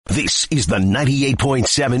This is the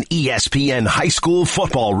 98.7 ESPN High School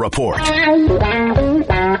Football Report.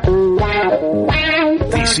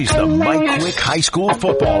 This is the Mike Quick High School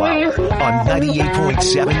Football Hour on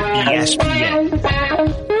 98.7 ESPN.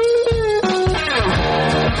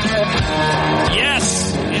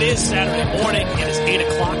 Yes, it is Saturday morning. It is 8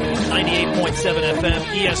 o'clock. It is 98.7 FM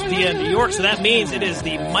ESPN New York. So that means it is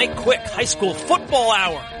the Mike Quick High School Football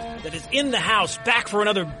Hour that is in the house, back for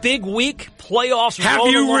another big week. Playoffs. Have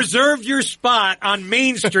you reserved your spot on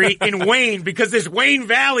Main Street in Wayne? Because this Wayne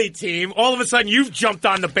Valley team, all of a sudden you've jumped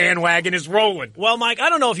on the bandwagon, is rolling. Well, Mike, I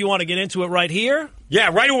don't know if you want to get into it right here. Yeah,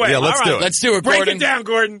 right away. Yeah, let's do it. Let's do it, Break Gordon. it down,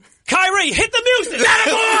 Gordon. Kyrie, hit the music!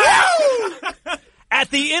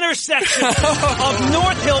 At the intersection of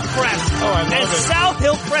North Hillcrest and South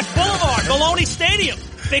Hillcrest Boulevard, Maloney Stadium.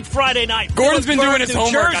 Big Friday night. Gordon's been doing his New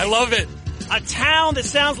homework. Jersey. I love it. A town that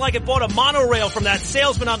sounds like it bought a monorail from that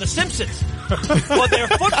salesman on The Simpsons. But their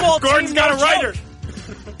football Gordon's team got a writer.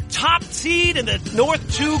 Top seed in the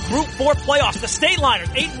North 2 Group 4 playoffs. The Stateliners,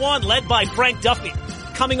 8-1, led by Frank Duffy,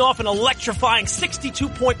 coming off an electrifying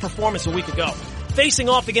 62-point performance a week ago. Facing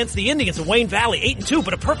off against the Indians of Wayne Valley, 8-2,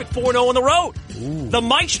 but a perfect 4-0 on the road. Ooh. The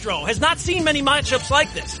Maestro has not seen many matchups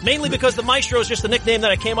like this, mainly because the Maestro is just the nickname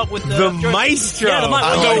that I came up with. The Maestro. Yeah, the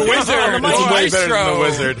Wizard. The It's way better than the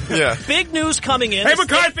Wizard. Yeah. Big news coming in. Hey,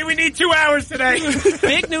 McCarthy, we need 2 hours today.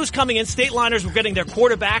 Big news coming in. Stateliners were getting their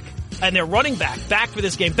quarterback and their running back for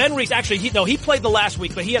this game. Ben Reese, actually, he played the last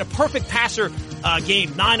week, but he had a perfect passer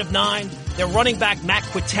game, 9 of 9. Their running back, Matt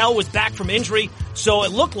Quittel, was back from injury. So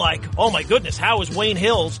it looked like, oh my goodness, how is Wayne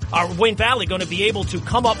Valley going to be able to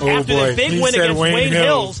come up after their big win against Wayne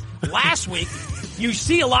Hills last week? You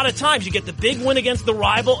see a lot of times you get the big win against the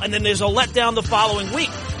rival, and then there's a letdown the following week.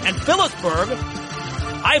 And Phillipsburg,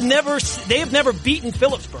 they have never beaten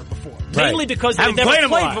Phillipsburg before. Right. Mainly because they've Never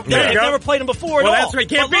never played them before at all. That's right.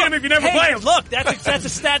 Can't beat them if you never play them. Look, that's a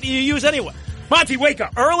stat that you use anyway. Monty, wake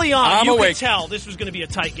up. Early on, you awake. could tell this was going to be a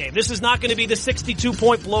tight game. This is not going to be the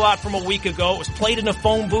 62-point blowout from a week ago. It was played in a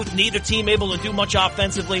phone booth. Neither team able to do much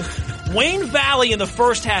offensively. Wayne Valley in the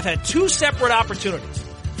first half had 2 separate opportunities.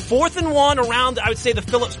 4th and 1 around, I would say, the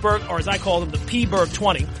Phillipsburg, or as I call them, the P-Burg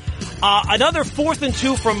 20. Another 4th and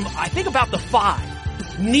 2 from, I think, about the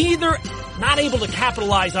 5. Neither, not able to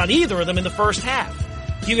capitalize on either of them in the first half.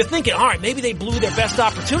 You're thinking, all right, maybe they blew their best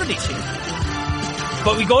opportunities here.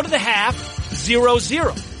 But we go to the half,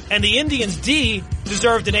 0-0. And the Indians' D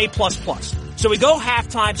deserved an A++. So we go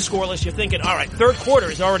halftime scoreless. You're thinking, all right, third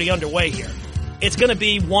quarter is already underway here. It's going to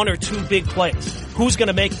be 1 or 2 big plays. Who's going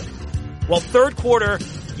to make them? Well, third quarter,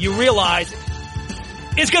 you realize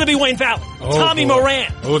it's going to be Wayne Valley. Tommy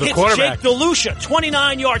Moran hits quarterback. Jake DeLucia,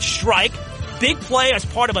 29-yard strike. Big play as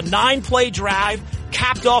part of a 9-play drive,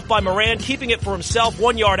 capped off by Moran, keeping it for himself,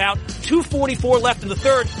 1 yard out, 2:44 left in the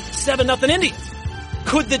third, 7-0 Indians.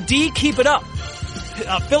 Could the D keep it up?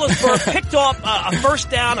 Phillipsburg picked off a first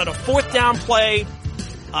down on a 4th down play.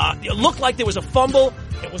 It looked like there was a fumble.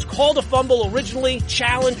 It was called a fumble originally,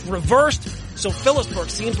 challenged, reversed. So Phillipsburg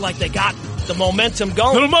seems like they got the momentum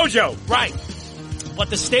going. Little mojo. Right. But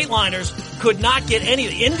the Stateliners could not get any.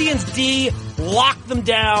 The Indians' D locked them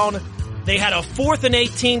down. They had a 4th and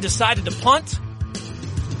 18, decided to punt.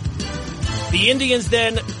 The Indians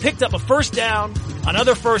then picked up a first down,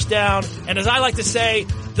 another first down, and as I like to say,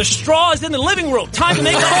 the straw is in the living room. Time to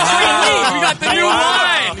make that We got the new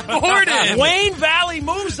line. Gordon. Wayne Valley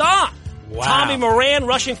moves on. Wow. Tommy Moran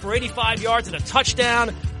rushing for 85 yards and a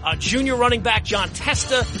touchdown. Junior running back John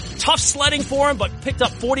Testa, tough sledding for him, but picked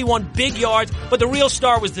up 41 big yards. But the real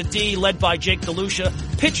star was the D, led by Jake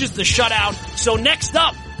DeLucia. Pitches the shutout. So next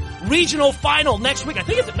up, regional final next week. I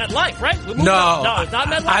think it's at MetLife, right? No, it's not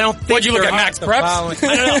MetLife. I don't think. What'd you look at Max Preps?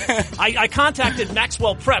 I don't know. I contacted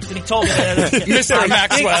Maxwell Preps and he told me that. Mr.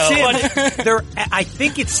 Maxwell. I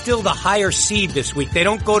think it's still the higher seed this week. They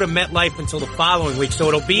don't go to MetLife until the following week, so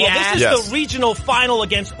it'll be this is the regional final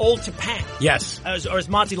against Old Tappan. Yes. Or as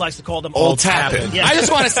Monty likes to call them, Old Tappan. Yes. I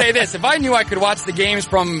just want to say this. If I knew I could watch the games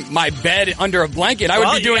from my bed under a blanket, I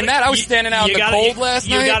would be doing that. I was standing out in the cold last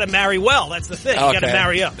night. You got to marry well. That's the thing. You got to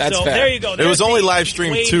marry up. That's so fair. There you go. It was only live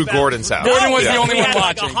streamed to Gordon's house. Gordon was the only we one had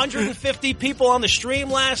watching. Like 150 people on the stream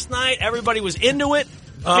last night. Everybody was into it.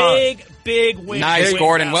 big win. Nice,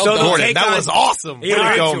 Gordon. Well done. Gordon, that was awesome. Way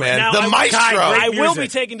to go, man. Now, the maestro. I will be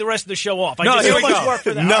taking the rest of the show off. I did so much work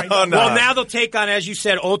for that. No. Well, now they'll take on, as you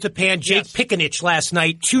said, Old Tapan. Jake Pickenich last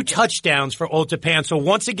night, 2 touchdowns for Old Tapan. So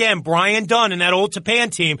once again, Brian Dunn and that Old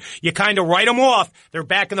Tapan team, you kind of write them off. They're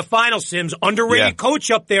back in the finals, Sims. Underrated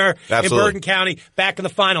coach up there in Bergen County, back in the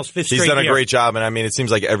finals, 5th straight year. He's done a great job, and I mean, it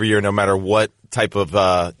seems like every year, no matter what type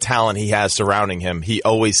of talent he has surrounding him, he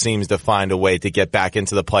always seems to find a way to get back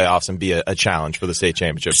into the playoffs and be a challenge for the state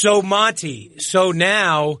championship. So, Monty,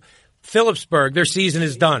 now Phillipsburg, their season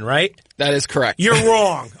is done, right? That is correct. You're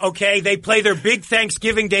wrong, okay? They play their big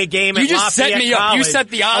Thanksgiving Day game at Lafayette College. You just set me up. You set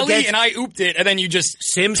the ollie, and I ooped it, and then you just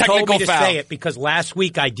Sims told me to say it because last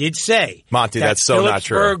week I did say, Monty, that's so not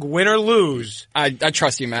true. Phillipsburg, win or lose. I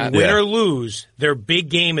trust you, Matt. Win or lose, their big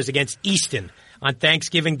game is against Easton on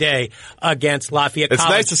Thanksgiving Day against Lafayette College. It's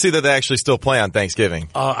nice to see that they actually still play on Thanksgiving.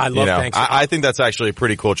 I love Thanksgiving. I think that's actually a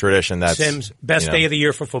pretty cool tradition. Sims, best day of the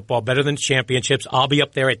year for football, better than championships. I'll be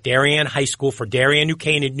up there at Darien High School for Darien New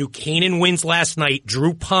Canaan. New Canaan wins last night.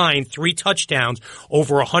 Drew Pine, 3 touchdowns,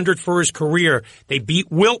 over 100 for his career. They beat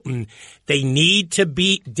Wilton. They need to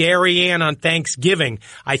beat Darien on Thanksgiving.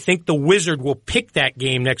 I think the Wizard will pick that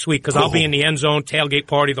game next week because I'll be in the end zone, tailgate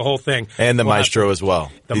party, the whole thing. And the Maestro as well.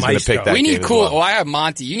 He's going to pick that We need game cool. as well. I have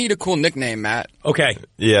Monty. You need a cool nickname, Matt. Okay.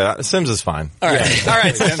 Yeah, Sims is fine. All right. All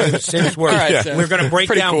right, Sims. Sims works. Right, Sims. We're going to break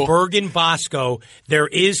down cool. Bergen Bosco. There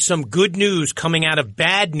is some good news coming out of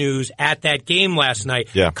bad news at that game last night.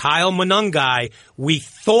 Yeah. Kyle Monungai, we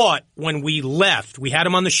thought when we left, we had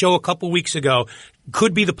him on the show a couple weeks ago,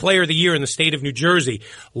 could be the player of the year in the state of New Jersey.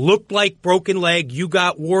 Looked like broken leg. You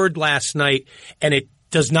got word last night, and it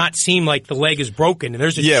does not seem like the leg is broken. And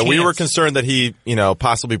there's a chance. We were concerned that he,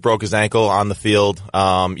 possibly broke his ankle on the field,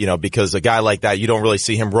 because a guy like that, you don't really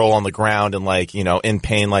see him roll on the ground and in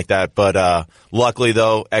pain like that. But, luckily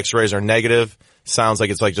though, x-rays are negative. Sounds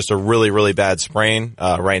like it's just a really, really bad sprain.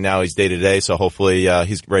 Right now he's day to day. So hopefully,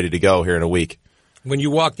 he's ready to go here in a week. When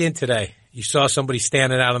you walked in today, you saw somebody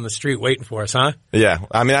standing out on the street waiting for us, huh? Yeah.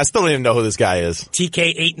 I mean, I still don't even know who this guy is.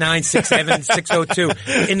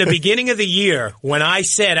 TK8967602. In the beginning of the year, when I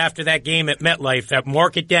said after that game at MetLife that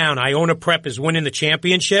mark it down, Iona Prep is winning the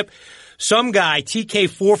championship, some guy,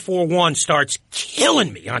 TK441, starts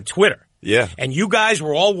killing me on Twitter. Yeah. And you guys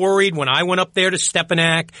were all worried when I went up there to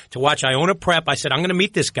Stepanak to watch Iona Prep. I said, I'm going to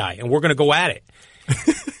meet this guy, and we're going to go at it.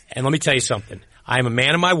 And let me tell you something. I am a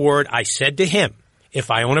man of my word. I said to him, if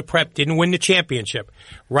Iona Prep didn't win the championship.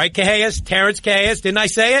 Right, Cajellas? Terrence Cajellas, didn't I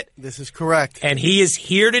say it? This is correct. And he is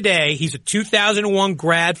here today. He's a 2001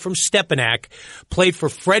 grad from Stepanak, played for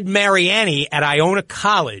Fred Mariani at Iona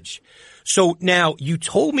College. So now, you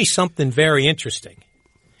told me something very interesting,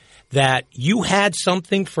 that you had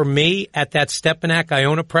something for me at that Stepanak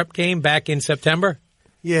Iona Prep game back in September?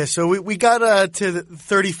 Yeah, so we got to the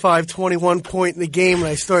 35-21 point in the game, and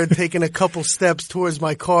I started taking a couple steps towards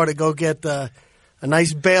my car to go get a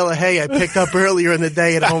nice bale of hay I picked up earlier in the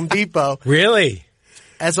day at Home Depot. Really?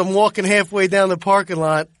 As I'm walking halfway down the parking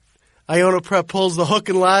lot, Iona Prep pulls the hook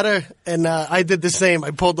and ladder, and I did the same.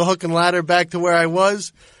 I pulled the hook and ladder back to where I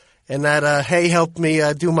was, and that hay helped me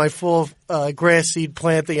do my full grass seed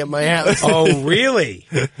planting at my house. Oh, really?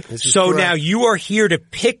 So correct. now you are here to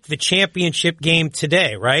pick the championship game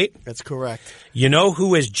today, right? That's correct. You know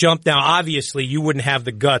who has jumped? Now, obviously, you wouldn't have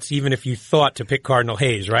the guts even if you thought to pick Cardinal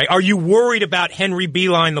Hayes, right? Are you worried about Henry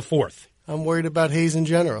Beeline IV? I'm worried about Hayes in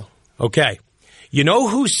general. Okay. You know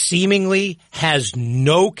who seemingly has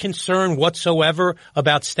no concern whatsoever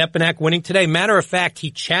about Stepanak winning today? Matter of fact,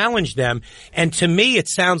 he challenged them, and to me it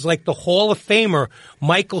sounds like the Hall of Famer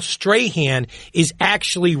Michael Strahan is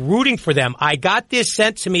actually rooting for them. I got this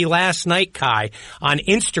sent to me last night, Kai, on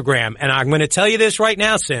Instagram, and I'm going to tell you this right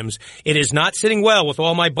now, Sims. It is not sitting well with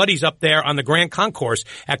all my buddies up there on the Grand Concourse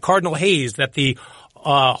at Cardinal Hayes that the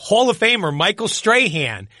Hall of Famer Michael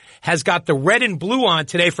Strahan has got the red and blue on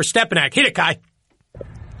today for Stepanak. Hit it, Kai.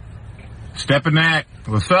 Stepanak,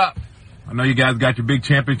 what's up? I know you guys got your big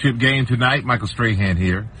championship game tonight. Michael Strahan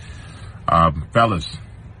here. Fellas,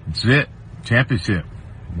 that's it. Championship.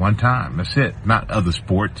 One time. That's it. Not other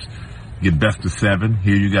sports. Get best of 7.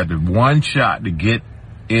 Here you got the one shot to get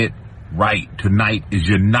it right. Tonight is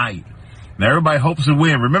your night. Now everybody hopes to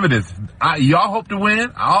win. Remember this. Y'all hope to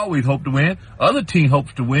win. I always hope to win. Other team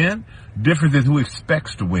hopes to win. Difference is who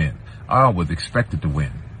expects to win. I always expected to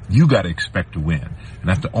win. You got to expect to win. And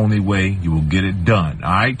that's the only way you will get it done.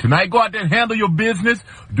 All right? Tonight, go out there and handle your business.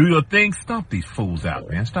 Do your thing. Stomp these fools out,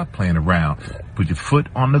 man. Stop playing around. Put your foot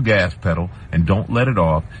on the gas pedal and don't let it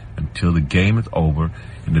off until the game is over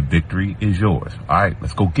and the victory is yours. All right?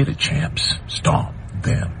 Let's go get it, champs. Stomp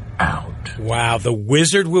them out. Wow, the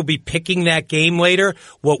Wizard will be picking that game later.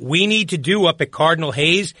 What we need to do up at Cardinal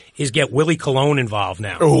Hayes is get Willie Colon involved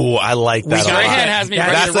now. Oh, I like that. Strahan has me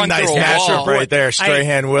ready That's to a run nice through a matchup wall. right there,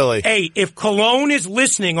 Strahan Willie. Hey, if Cologne is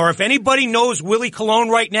listening, or if anybody knows Willie Colon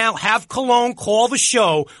right now, have Cologne call the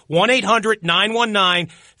show,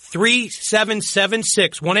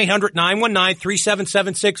 1-800-919-3776,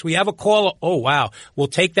 1-800-919-3776. We have a caller. Oh, wow. We'll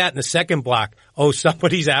take that in the second block. Oh,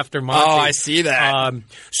 somebody's after Monty. Oh, I see that.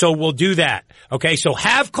 So we'll do that. Okay, so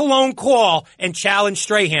have Cologne call and challenge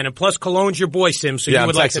Strahan. And plus, Cologne's your boy, Sim, so you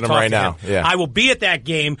would like to talk right to now. him. Yeah. I will be at that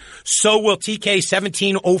game. So will TK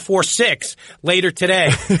 17046 later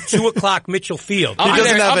today, 2 o'clock, Mitchell Field.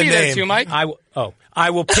 I'll be there too, Mike. I will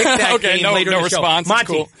pick that game later in the show. Response.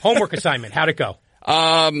 Monty, cool. homework assignment. How'd it go?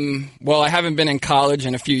 Well, I haven't been in college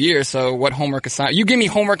in a few years, so what homework assignment? You give me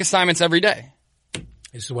homework assignments every day.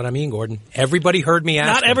 This is what I mean, Gordon. Everybody heard me ask.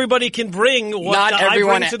 Not everybody can bring what I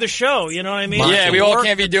bring to the show. You know what I mean? Yeah, we all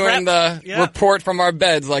can't be doing the report from our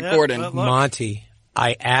beds like Gordon. Monty,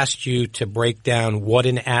 I asked you to break down what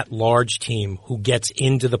an at-large team who gets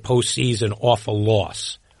into the postseason off a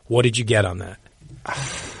loss. What did you get on that?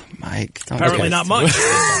 Mike. Apparently not much.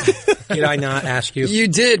 Did I not ask you? You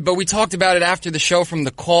did, but we talked about it after the show from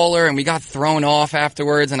the caller, and we got thrown off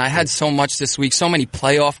afterwards, and I had so much this week, so many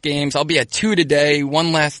playoff games. I'll be at 2 today,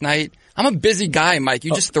 1 last night. I'm a busy guy, Mike.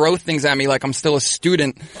 You just throw things at me like I'm still a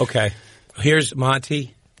student. Okay. Here's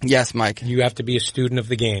Monty. Yes, Mike. You have to be a student of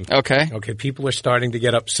the game. Okay. Okay, people are starting to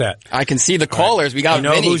get upset. I can see the callers. We got You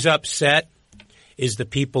know Vinny. who's upset? Is the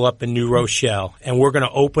people up in New Rochelle. And we're going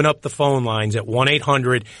to open up the phone lines at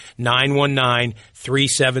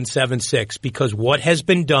 1-800-919-3776 because what has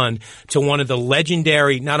been done to one of the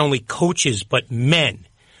legendary, not only coaches, but men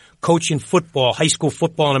coaching football, high school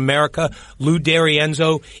football in America, Lou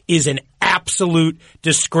D'Arienzo, is an absolute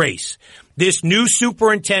disgrace. This new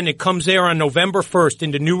superintendent comes there on November 1st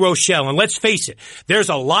into New Rochelle. And let's face it, there's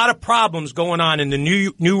a lot of problems going on in the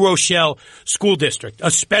New Rochelle school district,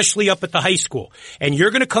 especially up at the high school. And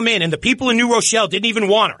you're going to come in, and the people in New Rochelle didn't even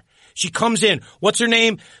want her. She comes in. What's her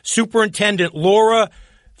name? Superintendent Laura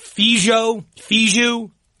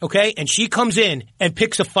Fiju, okay? And she comes in and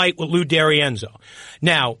picks a fight with Lou D'Arienzo.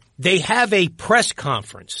 Now, they have a press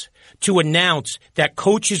conference to announce that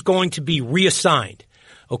coach is going to be reassigned,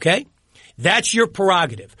 okay? That's your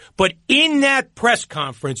prerogative. But in that press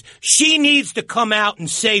conference, she needs to come out and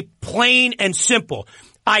say plain and simple,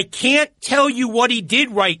 I can't tell you what he did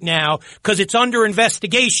right now because it's under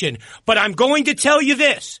investigation, but I'm going to tell you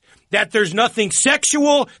this, that there's nothing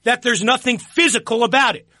sexual, that there's nothing physical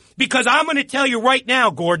about it. Because I'm going to tell you right now,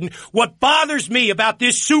 Gordon, what bothers me about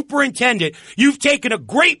this superintendent, you've taken a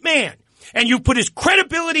great man and you put his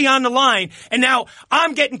credibility on the line, and now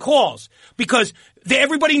I'm getting calls because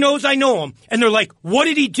everybody knows I know him, and they're like, what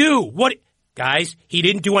did he do? Guys, he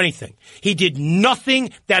didn't do anything. He did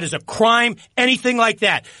nothing that is a crime, anything like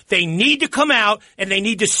that. They need to come out, and they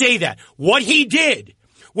need to say that. What he did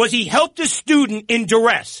was he helped a student in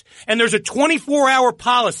duress, and there's a 24-hour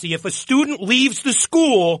policy. If a student leaves the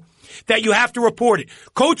school, that you have to report it.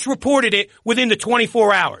 Coach reported it within the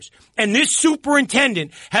 24 hours. And this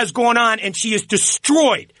superintendent has gone on and she has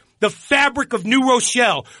destroyed the fabric of New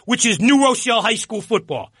Rochelle, which is New Rochelle high school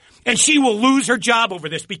football. And she will lose her job over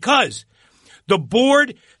this because the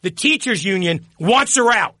board, the teachers union, wants her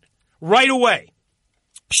out right away.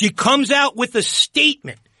 She comes out with a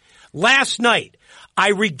statement last night.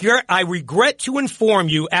 I regret to inform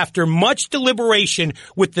you, after much deliberation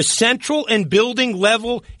with the central and building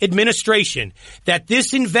level administration, that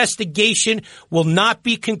this investigation will not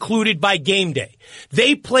be concluded by game day.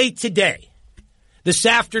 They play today, this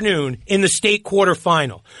afternoon, in the state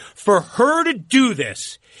quarterfinal. For her to do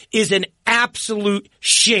this is an absolute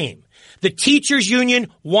shame. The teachers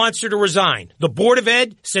union wants her to resign. The Board of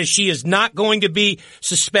Ed says she is not going to be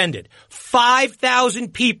suspended.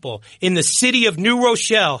 5,000 people in the city of New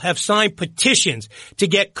Rochelle have signed petitions to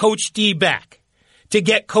get Coach D back.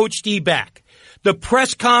 The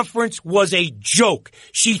press conference was a joke.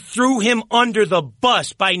 She threw him under the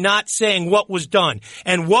bus by not saying what was done.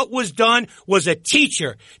 And what was done was a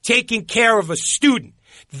teacher taking care of a student.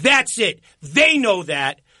 That's it. They know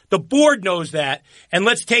that. The board knows that. And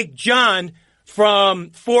let's take John from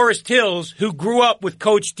Forest Hills, who grew up with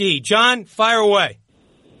Coach D. John, fire away.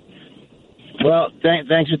 Well,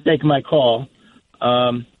 thanks for taking my call.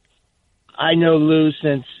 I know Lou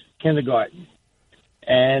since kindergarten.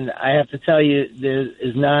 And I have to tell you, there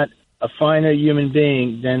is not a finer human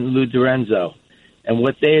being than Lou D'Arienzo. And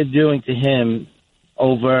what they are doing to him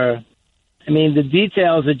the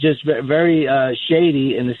details are just very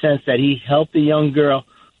shady in the sense that he helped a young girl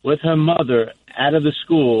with her mother out of the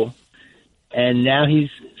school, and now he's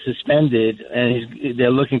suspended, and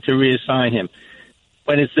they're looking to reassign him.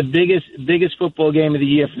 But it's the biggest football game of the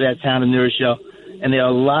year for that town of New Rochelle, and there are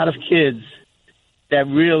a lot of kids that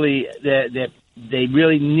they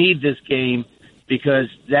really need this game because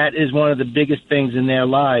that is one of the biggest things in their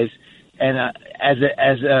lives. And as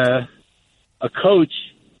a coach,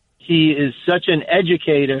 he is such an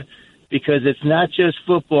educator because it's not just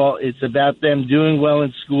football; it's about them doing well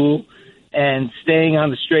in school and staying on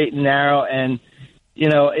the straight and narrow. And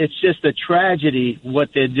it's just a tragedy what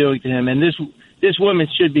they're doing to him. And this woman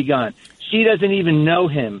should be gone. She doesn't even know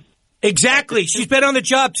him. Exactly. She's been on the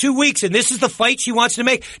job 2 weeks, and this is the fight she wants to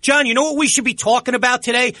make. John, you know what we should be talking about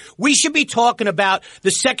today? We should be talking about the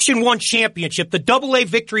Section 1 championship, the AA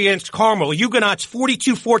victory against Carmel, Huguenots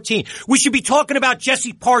 42-14. We should be talking about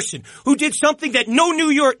Jesse Parson, who did something that no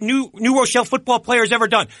New Rochelle football player has ever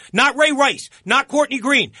done. Not Ray Rice, not Courtney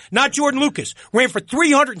Green, not Jordan Lucas. Ran for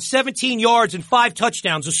 317 yards and 5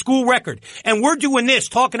 touchdowns, a school record. And we're doing this,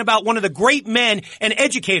 talking about one of the great men and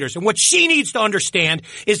educators. And what she needs to understand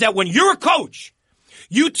is that when you're a coach,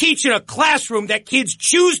 you teach in a classroom that kids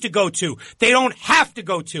choose to go to. They don't have to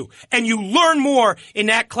go to. And you learn more in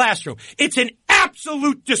that classroom. It's an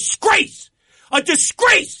absolute disgrace. A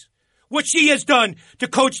disgrace what she has done to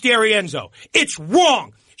Coach D'Arienzo. It's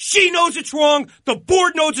wrong. She knows it's wrong. The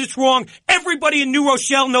board knows it's wrong. Everybody in New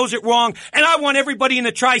Rochelle knows it wrong. And I want everybody in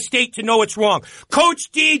the tri-state to know it's wrong. Coach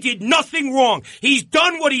D did nothing wrong. He's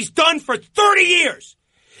done what he's done for 30 years.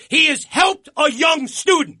 He has helped a young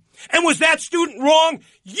student. And was that student wrong?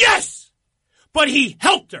 Yes! But he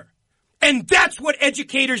helped her. And that's what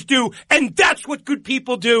educators do. And that's what good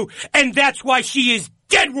people do. And that's why she is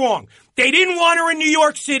dead wrong. They didn't want her in New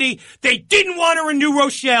York City. They didn't want her in New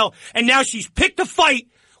Rochelle. And now she's picked a fight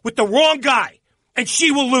with the wrong guy. And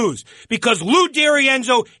she will lose. Because Lou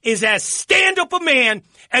D'Arienzo is as stand-up a man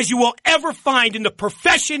as you will ever find in the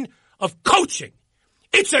profession of coaching.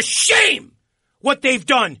 It's a shame what they've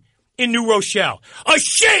done in New Rochelle. A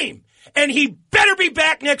shame. And he better be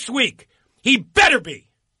back next week. He better be.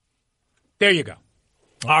 There you go.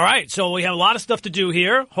 All right, so we have a lot of stuff to do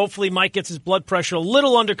here. Hopefully Mike gets his blood pressure a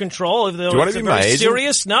little under control. Do you want to be my agent?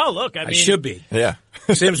 Serious? No, look, I should be. Yeah.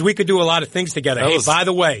 Sims, we could do a lot of things together. Hey, by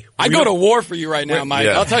the way. I go to war for you right now, Mike.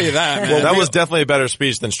 Yeah. I'll tell you that, man. Well, that was definitely a better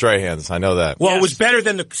speech than Strahan's. I know that. Well, It was better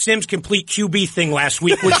than the Sims Complete QB thing last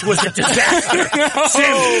week, which was a disaster.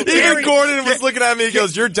 Even Gordon was looking at me. He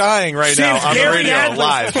goes, "You're dying right now on the radio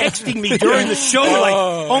live." Texting me during the show like,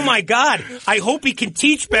 "Oh my God, I hope he can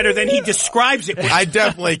teach better than he describes it." I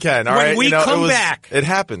definitely can. All right, when we come back, it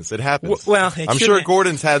happens. It happens. Well, I'm sure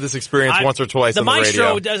Gordon's had this experience once or twice on the radio. The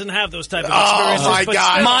Maestro doesn't have those type of experiences. Oh my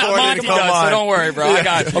God, Monty does, so don't worry, bro. I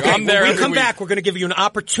got you. Okay, I'm there. When we come back, we're going to give you an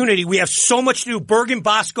opportunity. We have so much to do. Bergen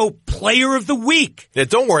Bosco Player of the Week. Yeah,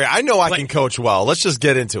 don't worry. I know I can coach well. Let's just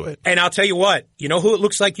get into it. And I'll tell you what. You know who it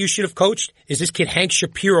looks like you should have coached? Is this kid Hank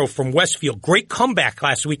Shapiro from Westfield. Great comeback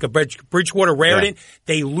last week of Bridgewater Raritan. Yeah.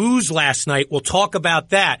 They lose last night. We'll talk about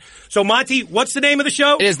that. So, Monty, what's the name of the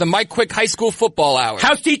show? It is the Mike Quick High School Football Hour.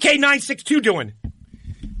 How's TK962 doing?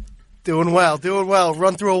 Doing well.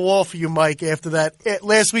 Run through a wall for you, Mike, after that.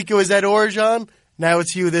 Last week it was Ed Orgeon. Now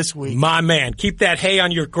it's you this week. My man. Keep that hay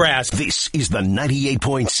on your grass. This is the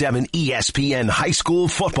 98.7 ESPN High School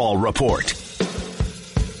Football Report.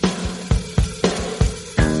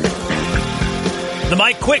 The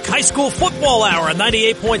Mike Quick High School Football Hour on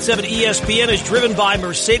 98.7 ESPN is driven by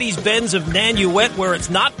Mercedes-Benz of Nanuet, where it's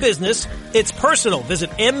not business, it's personal. Visit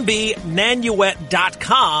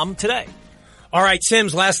mbnanuet.com today. All right,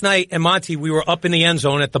 Sims, last night, and Monty, we were up in the end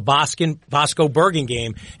zone at the Bosco Bergen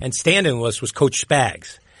game, and standing with us was Coach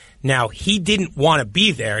Spags. Now, he didn't want to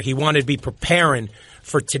be there. He wanted to be preparing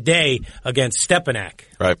for today against Stepanak.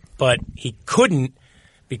 Right. But he couldn't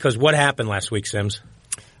because what happened last week, Sims?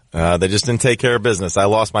 They just didn't take care of business. I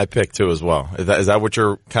lost my pick, too, as well. Is that what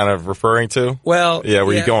you're kind of referring to? Well, yeah,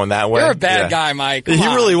 were you going that way? You're a bad guy, Mike. Come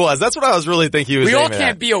on. Really was. That's what I was really thinking he was We all aiming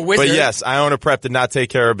can't at. be a wizard. But yes, Iona Prep did not take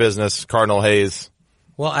care of business. Cardinal Hayes.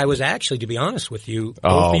 Well, I was actually, to be honest with you,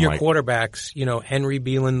 both of your quarterbacks, Henry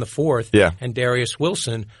Beelan IV and Darius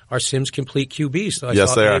Wilson are Sims Complete QBs. So I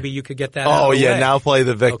thought maybe you could get that out of the way. Now play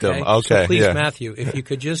the victim. Okay. So please, Matthew, if you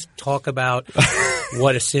could just talk about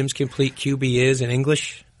what a Sims Complete QB is in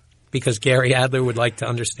English. Because Gary Adler would like to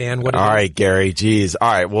understand what it is. All right, Gary, geez. All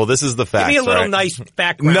right, well, this is the facts. Give me a little nice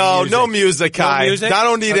background music. No music, Kai. No music? I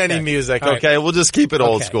don't need any music, okay? We'll just keep it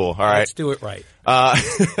old school, all right? Let's do it right.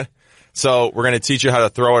 So we're going to teach you how to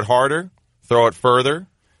throw it harder, throw it further,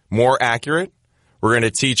 more accurate. We're going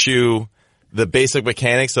to teach you the basic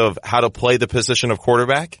mechanics of how to play the position of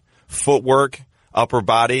quarterback, footwork, upper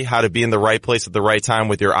body, how to be in the right place at the right time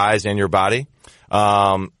with your eyes and your body.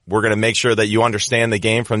 We're going to make sure that you understand the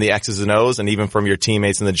game from the X's and O's and even from your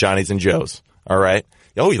teammates and the Johnnies and Joes. All right.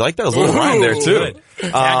 Oh, you like that? There's a little rhyme there too.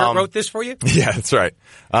 Taggart wrote this for you? Yeah, that's right.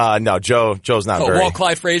 No, Joe's not very. Walt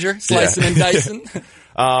Clyde Frazier, slicing and dicing.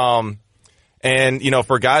 And,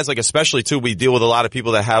 for guys, like, especially too, we deal with a lot of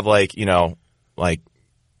people that have like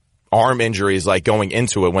arm injuries, like going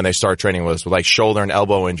into it when they start training with us, with like shoulder and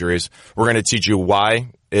elbow injuries. We're going to teach you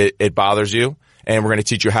why it bothers you. And we're going to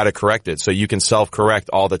teach you how to correct it so you can self-correct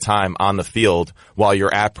all the time on the field while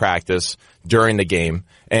you're at practice during the game.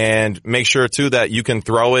 And make sure, too, that you can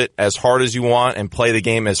throw it as hard as you want and play the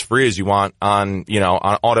game as free as you want on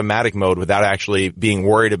automatic mode without actually being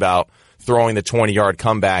worried about throwing the 20-yard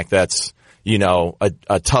comeback that's,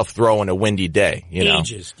 a tough throw in a windy day.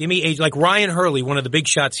 Ages. Give me age. Like Ryan Hurley, one of the big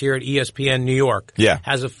shots here at ESPN New York,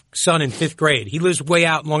 has a son in 5th grade. He lives way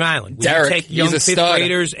out in Long Island. We Derek, take young 5th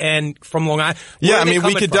graders and from Long Island. Yeah,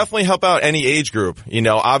 we could definitely help out any age group.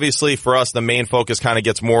 Obviously for us, the main focus kind of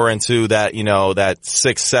gets more into that, that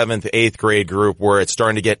 6th, 7th, 8th grade group where it's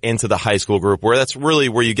starting to get into the high school group where that's really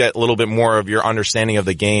where you get a little bit more of your understanding of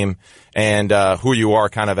the game and who you are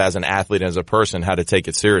kind of as an athlete and as a person, how to take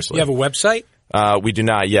it seriously. You have a website? We do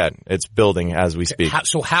not yet. It's building as we speak.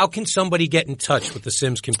 So how can somebody get in touch with the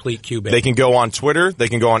Sims Complete QB? They can go on Twitter. They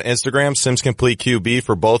can go on Instagram, Sims Complete QB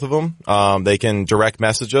for both of them. They can direct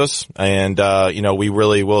message us and, we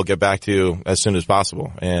really will get back to you as soon as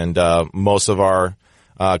possible. And, most of our,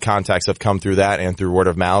 contacts have come through that and through word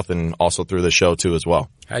of mouth and also through the show too as well.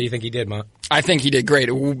 How do you think he did, Matt? I think he did great.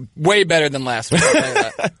 Way better than last week.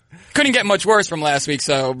 Couldn't get much worse from last week,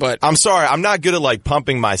 but I'm sorry, I'm not good at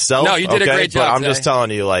pumping myself. No, you did a great job. But I'm just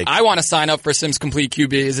telling you, I want to sign up for Sims Complete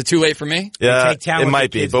QB. Is it too late for me? Yeah, it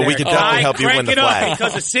might be, but we could definitely help you win the flag.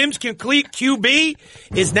 Because the Sims Complete QB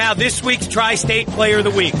is now this week's Tri-State Player of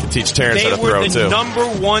the Week. Teach Terrence how to throw too. They were the number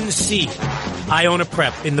 1 seed. Iona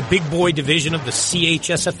Prep in the big boy division of the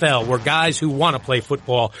CHSFL, where guys who want to play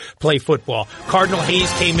football. Cardinal Hayes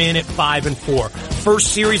came in at 5-4.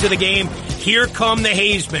 First series of the game, here come the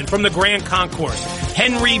Hayesmen from the Grand Concourse.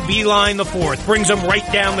 Henry Beeline IV brings them right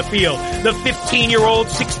down the field. The 15-year-old,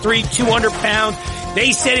 6'3", 200 pounds.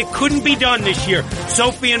 They said it couldn't be done this year.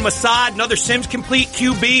 Sofian Masad, another Sims Complete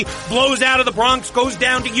QB, blows out of the Bronx, goes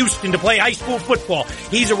down to Houston to play high school football.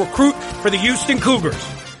 He's a recruit for the Houston Cougars.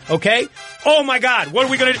 Okay? Oh my God, what are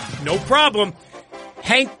we gonna do? No problem.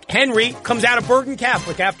 Henry comes out of Bergen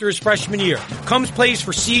Catholic after his freshman year. Plays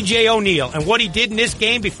for C.J. O'Neill. And what he did in this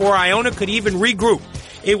game before Iona could even regroup,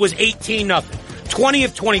 it was 18-0. 20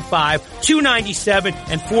 of 25, 297,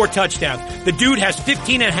 and 4 touchdowns. The dude has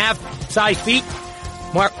 15.5 size feet.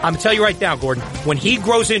 Mark, I'm going to tell you right now, Gordon, when he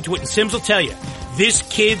grows into it, and Sims will tell you, this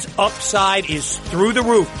kid's upside is through the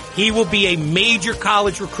roof. He will be a major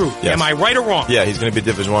college recruit. Yes. Am I right or wrong? Yeah, he's going to be a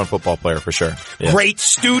Division I football player for sure. Yes. Great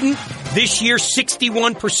student. This year,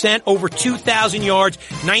 61%, over 2,000 yards,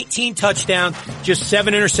 19 touchdowns, just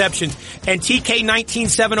 7 interceptions. And TK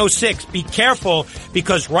 19706, be careful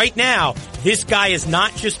because right now, this guy is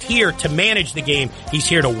not just here to manage the game. He's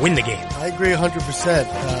here to win the game. I agree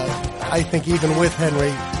 100%. I think even with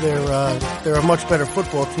Henry, they're a much better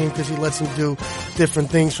football team because he lets them do different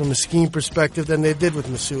things from a scheme perspective than they did with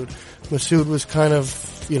Masood. Masood was kind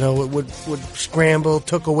of, would scramble,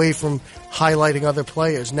 took away from highlighting other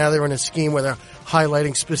players. Now they're in a scheme where they're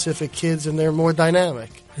highlighting specific kids and they're more dynamic.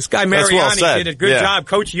 This guy Mariani did a good job,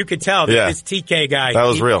 Coach. You could tell that this TK guy. That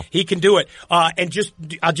was real. He can do it. And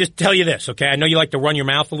I'll just tell you this, okay? I know you like to run your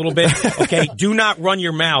mouth a little bit, okay? Do not run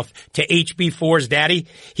your mouth to HB4's daddy.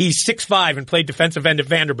 He's 6'5" and played defensive end at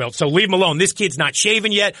Vanderbilt, so leave him alone. This kid's not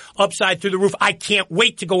shaven yet, upside through the roof. I can't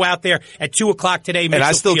wait to go out there at 2:00 today. And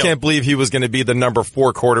I still can't believe he was going to be the number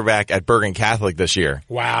 4 quarterback at Bergen Catholic this year.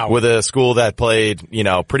 Wow. With a school that played,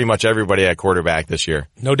 pretty much everybody at quarterback this year.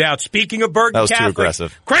 No doubt. Speaking of Bergen Catholic. That was too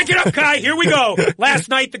aggressive. Crank it up, Kai. Here we go. Last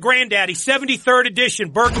night, the Granddaddy, 73rd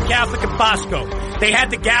edition, Bergen Catholic and Bosco. They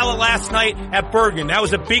had the gala last night at Bergen. That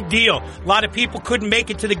was a big deal. A lot of people couldn't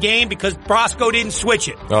make it to the game because Bosco didn't switch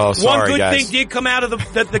it. Oh, sorry, One good guys. thing did come out of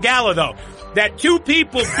the gala, though. That 2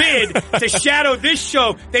 people bid to shadow this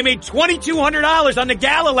show. They made $2,200 on the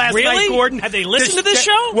gala last night, Gordon. Have they listened to this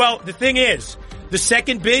show? Well, the thing is, the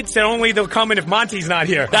second bid said only they'll come in if Monty's not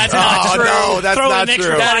here. That's not true. No, that's not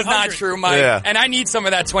true. That is not true, Mike. Yeah. And I need some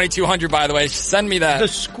of that $2,200, by the way. Send me that. The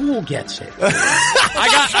school gets it. I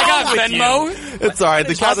got Venmo. It's all right.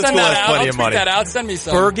 The Catholic school has plenty of money. I'll tweet that out. Send me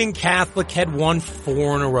some. Bergen Catholic had won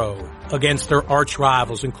 4 in a row against their arch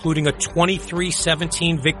rivals, including a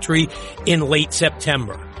 23-17 victory in late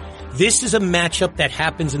September. This is a matchup that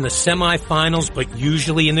happens in the semifinals, but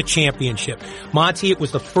usually in the championship. Monty, it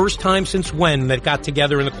was the first time since when that got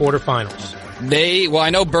together in the quarterfinals?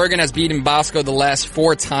 I know Bergen has beaten Bosco the last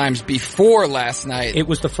 4 times before last night. It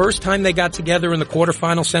was the first time they got together in the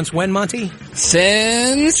quarterfinals since when, Monty?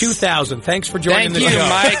 Since 2000. Thanks for joining the show.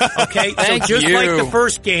 Thank you, Mike. Okay, Thank so just you. like the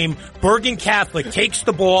first game, Bergen Catholic takes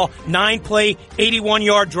the ball, 9-play,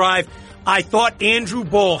 81-yard drive. I thought Andrew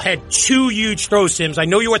Bull had 2 huge throw sims. I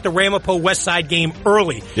know you were at the Ramapo West Side game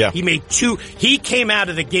early. Yeah. He made 2. He came out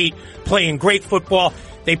of the gate playing great football.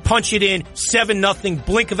 They punch it in, 7-0,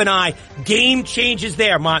 blink of an eye. Game changes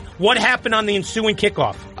there, Mont. What happened on the ensuing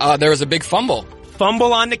kickoff? There was a big fumble.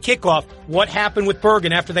 Fumble on the kickoff. What happened with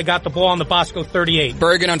Bergen after they got the ball on the Bosco 38?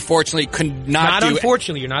 Bergen, unfortunately, could not do it.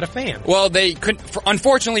 Unfortunately, you're not a fan. Well, they could.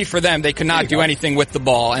 Unfortunately for them, they could not do anything with the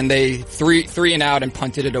ball, and they three and out and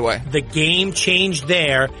punted it away. The game changed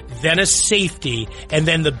there, then a safety, and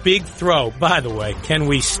then the big throw. By the way, can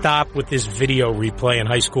we stop with this video replay in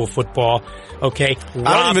high school football? Okay,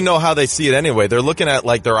 I don't even know how they see it anyway. They're looking at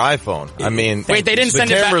like their iPhone. I mean, wait, they didn't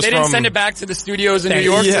send it back. They didn't send it back to the studios in New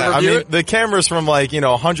York to review it? The camera's from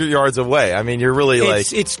 100 yards away. I mean, you're really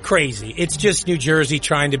it's crazy. It's just New Jersey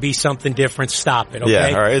trying to be something different. Stop it, okay?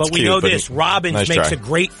 Yeah, all right, it's but we cute, know but this. Robbins nice makes try. a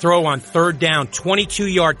great throw on 3rd down,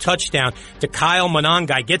 22-yard touchdown to Kyle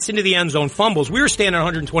Monangai. Gets into the end zone, fumbles. We were standing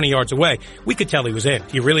 120 yards away. We could tell he was in.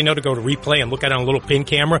 Do you really know to go to replay and look at it on a little pin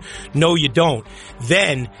camera? No, you don't.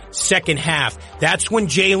 Then, second half, that's when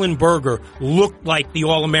Jalen Berger looked like the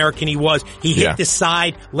All-American he was. He hit the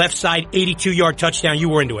side, left side, 82-yard touchdown. You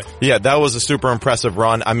were into it. Yeah, that was a super impressive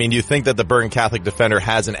run. I mean, you think that the Bergen Catholic defender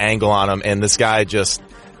has an angle on him, and this guy just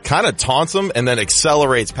kind of taunts him and then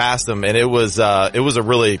accelerates past him, and it was a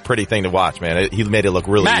really pretty thing to watch, man. He made it look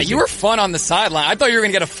really Matt, easy. you were fun on the sideline. I thought you were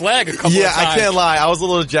going to get a flag a couple of times. Yeah, I can't lie. I was a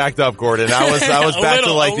little jacked up, Gordon. I was back to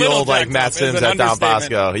the old Matt Sims at Don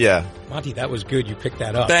Bosco. Yeah. Monty, that was good. You picked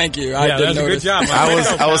that up. Thank you. That was a good job. I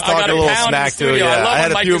was talking a little smack too. Yeah, I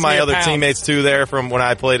had a few of my other teammates too there from when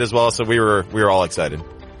I played as well, so we were all excited.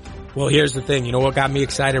 Well, here's the thing. You know what got me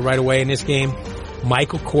excited right away in this game?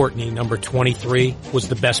 Michael Courtney, number 23, was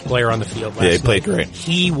the best player on the field last night. Yeah, he played great.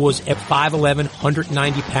 He was at 5'11",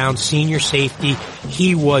 190 pounds, senior safety.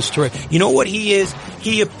 He was terrific. You know what he is?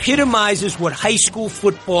 He epitomizes what high school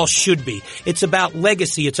football should be. It's about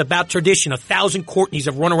legacy. It's about tradition. 1,000 Courtneys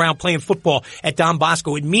have run around playing football at Don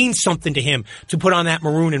Bosco. It means something to him to put on that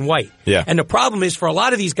maroon and white. Yeah. And the problem is for a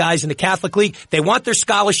lot of these guys in the Catholic League, they want their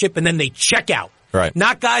scholarship and then they check out. Right.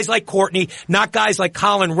 Not guys like Courtney, not guys like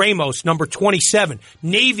Colin Ramos, number 27,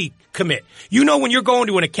 Navy commit. You know when you're going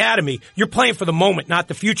to an academy, you're playing for the moment, not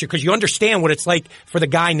the future, because you understand what it's like for the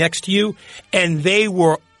guy next to you, and they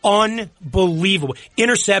were unbelievable.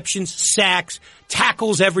 Interceptions, sacks,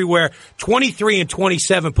 tackles everywhere. 23 and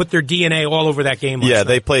 27 put their DNA all over that game. Yeah,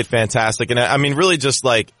 they played fantastic. And I mean, really just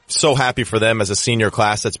so happy for them as a senior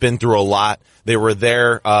class that's been through a lot. They were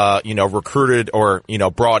there, recruited or,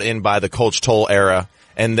 brought in by the Coach Toll era.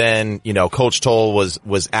 And then, Coach Toll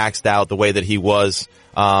was axed out the way that he was.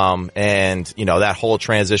 And, that whole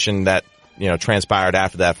transition that, transpired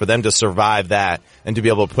after that. For them to survive that and to be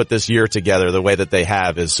able to put this year together the way that they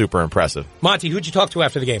have is super impressive. Monty, who'd you talk to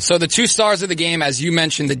after the game? So the 2 stars of the game, as you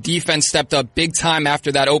mentioned, the defense stepped up big time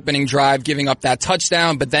after that opening drive, giving up that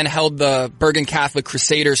touchdown, but then held the Bergen Catholic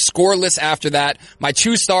Crusaders scoreless after that. My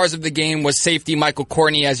 2 stars of the game was safety Michael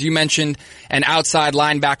Courtney, as you mentioned, and outside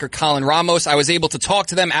linebacker Colin Ramos. I was able to talk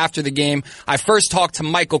to them after the game. I first talked to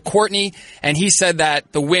Michael Courtney, and he said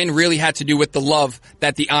that the win really had to do with the love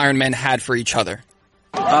that the Ironmen had for each other.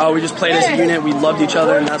 We just played as a unit. We loved each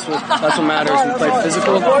other, and that's what matters. We played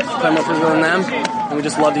physical, played more physical than them, and we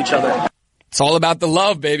just loved each other. It's all about the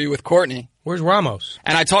love, baby, with Courtney. Where's Ramos?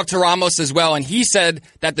 And I talked to Ramos as well, and he said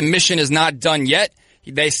that the mission is not done yet.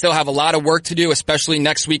 They still have a lot of work to do, especially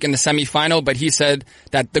next week in the semifinal, but he said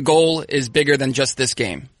that the goal is bigger than just this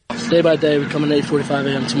game. Day by day, we come in at 8:45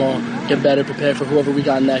 a.m. tomorrow, get better, prepare for whoever we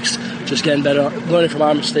got next, just getting better, learning from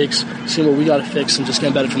our mistakes, seeing what we got to fix, and just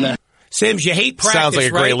getting better from there. Sims, you hate practice, sounds like a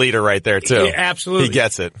great leader right there, too. Yeah, absolutely. He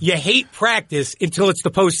gets it. You hate practice until it's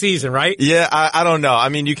the postseason, right? Yeah, I don't know. I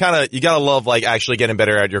mean, you gotta love actually getting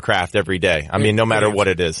better at your craft every day. I mean, no matter what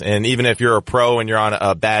it is. And even if you're a pro and you're on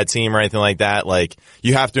a bad team or anything like that,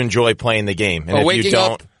 you have to enjoy playing the game. And well, if you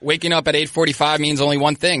don't, waking up at 8:45 means only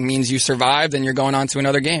one thing, means you survived and you're going on to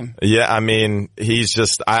another game. Yeah, I mean, he's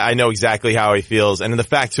just, I know exactly how he feels. And the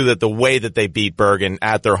fact too that the way that they beat Bergen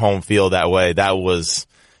at their home field that way, that was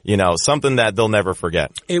something that they'll never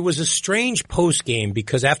forget. It was a strange post game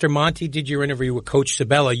because after Monty did your interview with Coach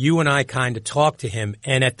Sabella, you and I kind of talked to him,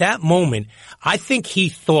 and at that moment, I think he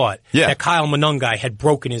thought that Kyle Monungai had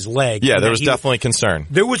broken his leg. Yeah, there was definitely concern.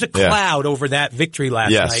 There was a cloud over that victory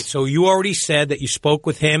last night. So you already said that you spoke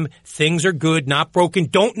with him. Things are good, not broken.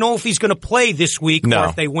 Don't know if he's going to play this week or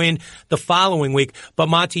if they win the following week. But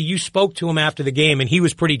Monty, you spoke to him after the game, and he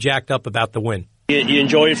was pretty jacked up about the win. You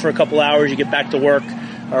enjoy it for a couple hours. You get back to work.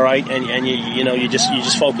 All right, and you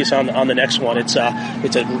just focus on the next one. It's a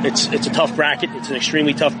tough bracket. It's an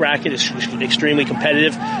extremely tough bracket. It's extremely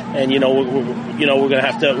competitive, and we're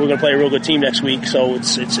gonna play a real good team next week. So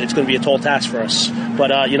it's gonna be a tall task for us.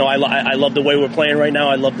 But I love the way we're playing right now.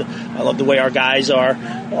 I love the way our guys are,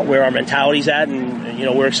 where our mentality's at, and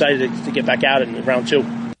we're excited to get back out in round 2.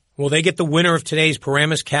 Well, they get the winner of today's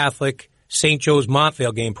Paramus Catholic St. Joe's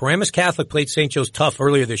Montvale game. Paramus Catholic played St. Joe's tough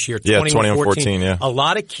earlier this year, 21-14. A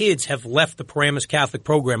lot of kids have left the Paramus Catholic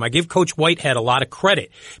program. I give Coach Whitehead a lot of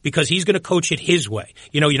credit because he's going to coach it his way.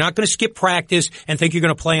 You're not going to skip practice and think you're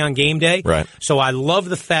going to play on game day. Right. So I love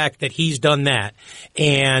the fact that he's done that.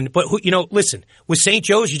 But listen, with St.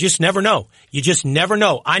 Joe's, you just never know. You just never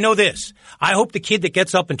know. I know this. I hope the kid that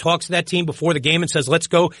gets up and talks to that team before the game and says, let's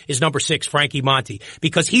go, is number 6, Frankie Monty,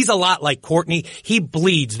 because he's a lot like Courtney. He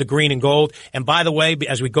bleeds the green and gold. And by the way,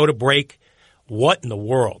 as we go to break, what in the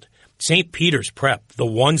world? St. Peter's Prep, the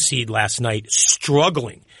 1 seed last night,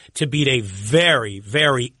 struggling to beat a very,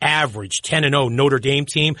 very average 10-0 Notre Dame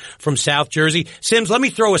team from South Jersey. Sims, let me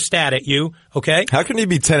throw a stat at you, okay? How can you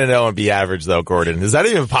be 10-0 and be average, though, Gordon? Is that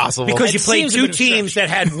even possible? Because you played 2 teams that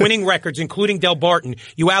had winning records, including Del Barton.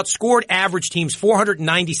 You outscored average teams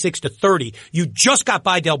 496-30. You just got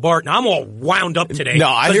by Del Barton. I'm all wound up today. No,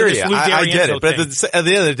 I hear you. I get it. But at the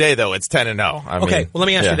end of the day, though, it's 10-0. Okay, well, let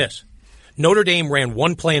me ask you this. Notre Dame ran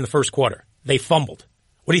 1 play in the first quarter. They fumbled.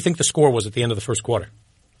 What do you think the score was at the end of the first quarter?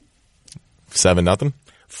 7-0?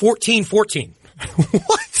 14-14.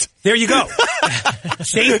 What? There you go.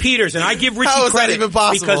 St. Peter's, and I give Richie How is credit that even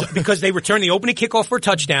possible? because they returned the opening kickoff for a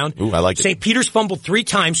touchdown. Ooh, I like it. St. Peter's fumbled 3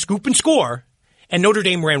 times, scoop and score, and Notre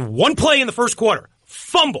Dame ran 1 play in the first quarter.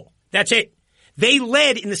 Fumble. That's it. They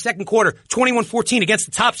led in the second quarter 21-14 against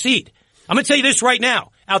the top seed. I'm going to tell you this right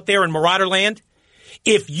now, out there in Marauder land.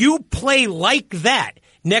 If you play like that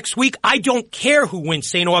next week, I don't care who wins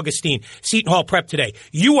St. Augustine, Seton Hall Prep today.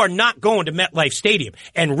 You are not going to MetLife Stadium.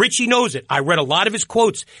 And Richie knows it. I read a lot of his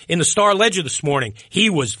quotes in the Star Ledger this morning. He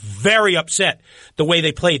was very upset the way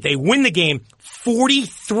they played. They win the game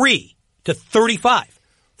 43-35.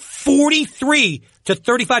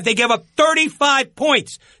 43-35. They gave up 35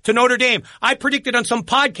 points to Notre Dame. I predicted on some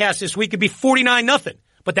podcast this week it'd be 49-0.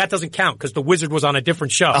 But that doesn't count because the Wizard was on a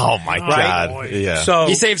different show. Oh, my God. Yeah. So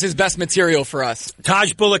he saves his best material for us.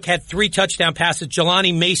 Taj Bullock had 3 touchdown passes.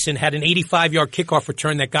 Jelani Mason had an 85-yard kickoff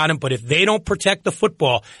return that got him. But if they don't protect the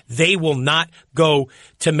football, they will not go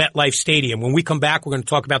to MetLife Stadium. When we come back, we're going to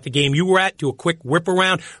talk about the game you were at, do a quick whip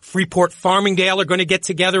around. Freeport Farmingdale are going to get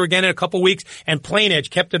together again in a couple weeks. And Plain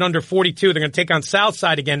Edge kept it under 42. They're going to take on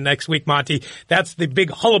Southside again next week, Monty. That's the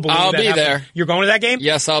big hullabaloo. I'll be there. You're going to that game?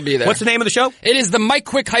 Yes, I'll be there. What's the name of the show? It is the Mike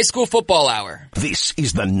Quick High School Football Hour. This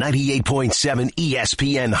is the 98.7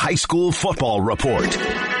 ESPN High School Football Report.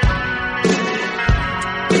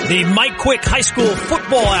 The Mike Quick High School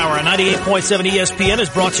Football Hour on 98.7 ESPN is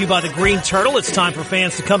brought to you by the Green Turtle. It's time for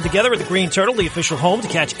fans to come together at the Green Turtle, the official home to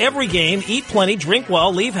catch every game, eat plenty, drink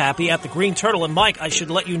well, leave happy at the Green Turtle. And Mike, I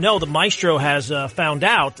should let you know the Maestro has found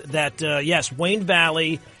out that, yes, Wayne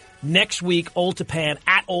Valley next week, Old Tappan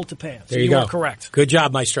at Old Tappan. So there you go. Are correct. Good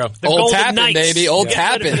job, Maestro. The Old Golden Tappan, Knights. baby. Old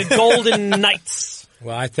Tappan. The Golden Knights.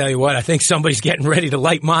 Well, I tell you what, I think somebody's getting ready to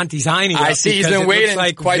light Monty's Heine up. I see he's been waiting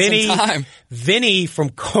like quite some time. Vinny from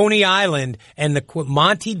Coney Island, and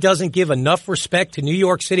Monty doesn't give enough respect to New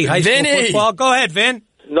York City high school football. Go ahead, Vin.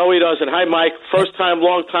 No, he doesn't. Hi, Mike. First time,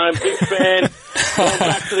 long time, big fan. Going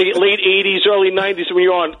back to the late 80s, early 90s when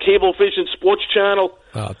you were on Cablevision Sports Channel.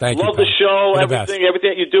 Oh, thank you. Love the show, everything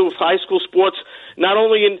that you do with high school sports, not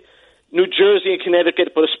only in New Jersey and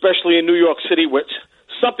Connecticut, but especially in New York City, which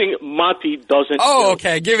something Monty doesn't do.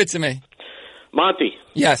 Okay. Give it to me. Monty.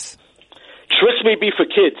 Yes. Tricks may be for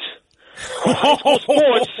kids. High school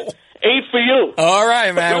sports ain't for you. All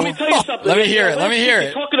right, man. Let me tell you something. Let me hear it.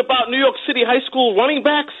 You're talking about New York City high school running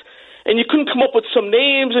backs, and you couldn't come up with some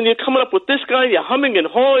names, and you're coming up with this guy, you're humming and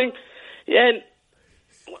hawing. And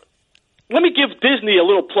let me give Disney a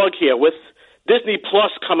little plug here with Disney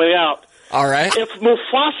Plus coming out. All right. If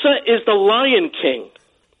Mufasa is the Lion King,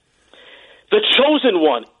 the chosen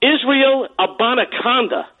one, Israel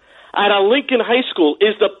Abanaconda, at a Lincoln High School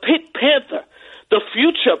is the Pit Panther, the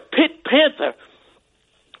future Pit Panther.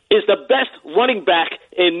 is the best running back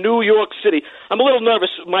in New York City. I'm a little nervous,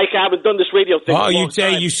 Mike. I haven't done this radio thing. Oh,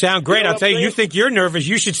 you sound great. I'll tell you, you think you're nervous.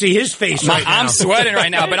 You should see his face right now. I'm sweating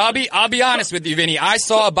right now, but I'll be honest with you, Vinny. I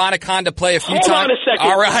saw Abanaconda play a few times. Hold on a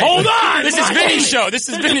second. All right. Hold on. This is Vinny's show. This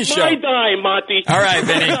is Vinny's show. My dime, Monty. All right,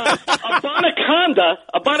 Vinny.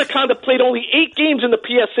 Abanaconda played only 8 games in the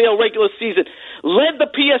PSAL regular season. Led the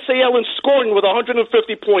PSAL in scoring with 150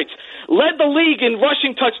 points. Led the league in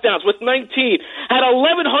rushing touchdowns with 19. Had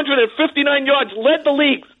 1,159 yards. Led the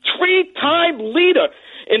league. 3-time leader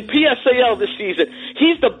in PSAL this season.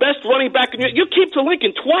 He's the best running back in you keep to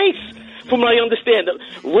Lincoln twice, from what I understand.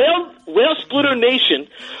 Rail Splitter Nation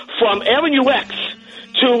from Avenue X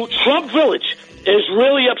to Trump Village is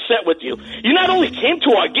really upset with you. You not only came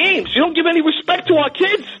to our games, you don't give any respect to our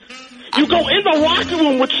kids. You go in the locker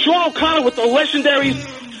room with Sean O'Connor with the legendary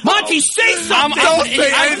Monty, say something!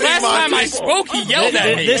 Last time I spoke, he yelled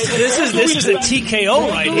at me. This is a TKO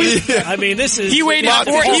right here. I mean, this is... He waited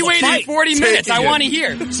 40 minutes. I want to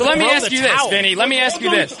hear. So let me ask you this, Vinny. Let me ask you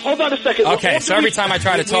this. Hold on a second. Okay, so every time I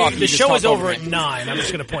try to talk, the show is over at 9. I'm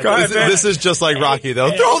just going to point out. This is just like Rocky, though.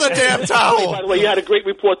 Throw the damn towel! By the way, you had a great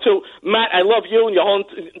report, too. Matt, I love you and your whole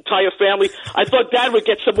entire family. I thought Dad would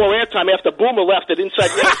get some more airtime after Boomer left at Inside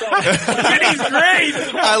the NFL. Vinny's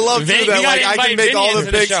great! I love Vinny, that. I can make all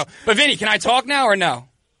the big... But Vinny, can I talk now or no?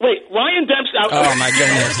 Wait, Ryan Dempster. Oh my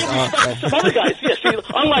goodness! Some other guys, yes. See,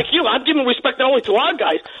 unlike you, I'm giving respect not only to our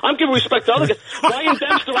guys, I'm giving respect to other guys. Ryan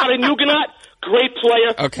Dempster out of Huguenot, great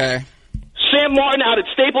player. Okay. Sam Martin out at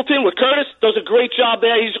Stapleton with Curtis does a great job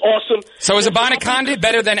there. He's awesome. So is Abanaconda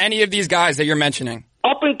better than any of these guys that you're mentioning?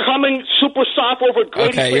 Up and coming, super soft over at Grady.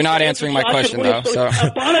 Okay, you're not answering my question though. So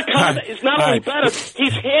Abanaconda is not only better,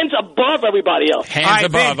 he's hands above everybody else. Hands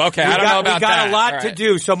above. Okay, I don't know about that. We got a lot to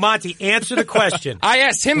do. So Monty, answer the question. I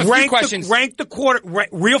asked him a few questions. Rank the quarter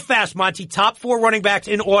real fast, Monty. Top 4 running backs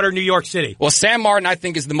in order, New York City. Well, Sam Martin I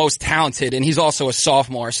think is the most talented, and he's also a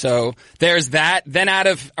sophomore. So there's that. Then out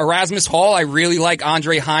of Erasmus Hall, I really like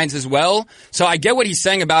Andre Hines as well. So I get what he's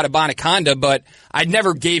saying about Abanaconda, but I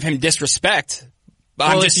never gave him disrespect.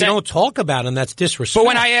 Well, if you don't talk about him, that's disrespect. But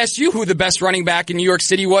when I asked you who the best running back in New York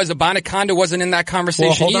City was, Abanaconda wasn't in that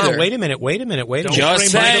conversation either. either. Wait a minute. Just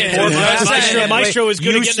saying. Maestro is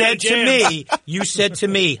going to get You said to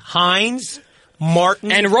me, Hines,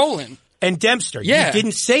 Martin, and Rowland. And Dempster. Yeah. You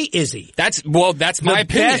didn't say Izzy. That's my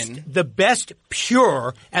opinion. The best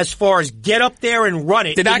pure as far as get up there and run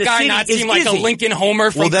it. Did that guy not seem like a Lincoln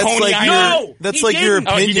Homer from Coney Island? No, that's like your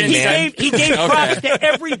opinion, man. He gave props to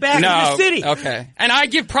every back in the city. Okay. And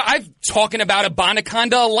I'm talking about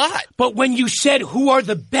Abanaconda a lot. But when you said who are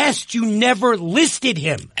the best, you never listed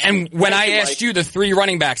him. And when I asked you the 3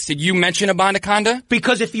 running backs, did you mention Abanaconda?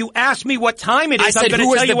 Because if you ask me what time it is, I'm going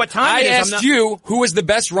to tell you what time it is. I asked you who was the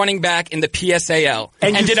best running back in the PSAL.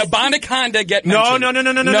 And did Abanaconda get mentioned?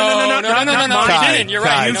 No. I didn't. You're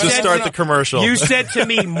right. Just start the commercial. You said to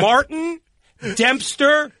me, Martin,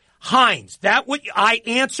 Dempster, Hines. I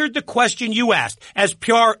answered the question you asked. As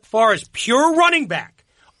far as pure running back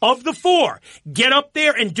of the 4, get up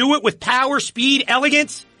there and do it with power, speed,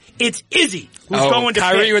 elegance. It's Izzy who's going to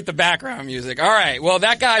Kyrie pick. with the background music. All right. Well,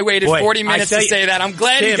 that guy waited 40 minutes to say that. I'm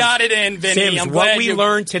glad he got it in, Vinny. Sims, what we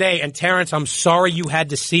learned today, and Terrence, I'm sorry you had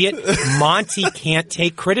to see it. Monty can't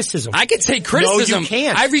take criticism. I can take criticism. No, you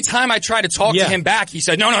can't. Every time I try to talk to him back, he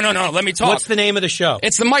said, no, let me talk. What's the name of the show?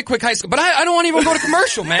 It's the Mike Quick High School. But I don't want to even go to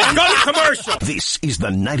commercial, man. Go to commercial. This is the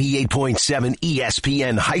 98.7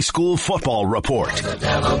 ESPN High School Football Report.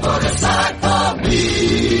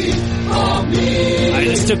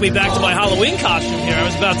 This took me back to my Halloween costume here. I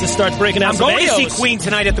was about to start breaking out some I'm going Aos. to see Queen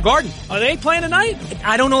tonight at the Garden. Are they playing tonight?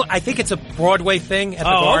 I don't know. I think it's a Broadway thing at the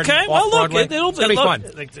Garden. Okay. Well, look, it's going to be fun.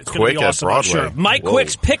 It's going to be awesome, I'm sure. Mike Whoa.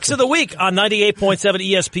 Quick's Picks of the Week on 98.7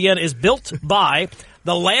 ESPN is built by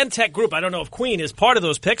the Land Tech Group. I don't know if Queen is part of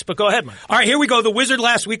those picks, but go ahead, Mike. All right, here we go. The Wizard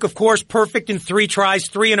last week, of course, perfect in 3 tries,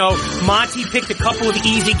 3-0. Monty picked a couple of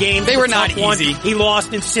easy games. They were not easy. He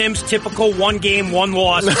lost in Sims, typical 1 game, 1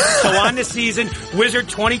 loss. So on the season, Wizard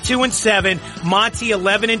 22-7, Monty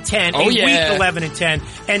 11-10, week 11-10,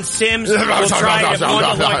 and Sims will try it at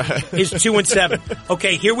 1-1 is 2-7.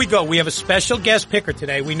 Okay, here we go. We have a special guest picker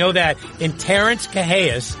today. We know that in Terrence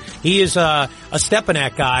Casillas. He is a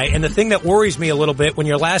Stepanak guy, and the thing that worries me a little bit when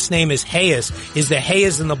your last name is Hayes is the hay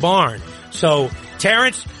is in the barn. So,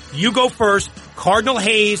 Terrence, you go first. Cardinal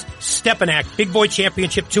Hayes, Stepanak, Big Boy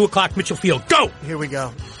Championship, 2 o'clock, Mitchell Field. Go! Here we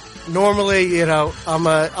go. Normally, I'm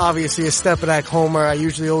obviously a Stepanak homer. I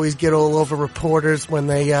usually always get all over reporters when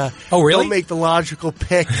they don't make the logical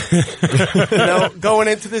pick. Going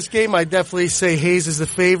into this game, I definitely say Hayes is the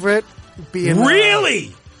favorite.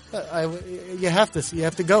 Really? You have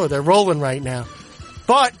to go. They're rolling right now.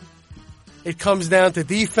 But it comes down to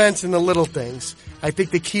defense and the little things. I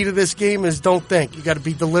think the key to this game is don't think. You got to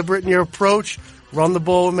be deliberate in your approach. Run the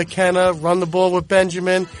ball with McKenna, run the ball with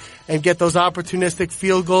Benjamin, and get those opportunistic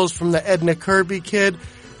field goals from the Edna Kirby kid.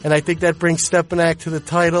 And I think that brings Stepanak to the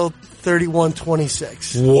title,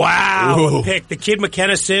 31-26. Wow. Pick. The kid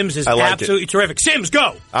McKenna Sims is absolutely terrific. Sims,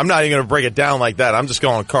 go! I'm not even going to break it down like that. I'm just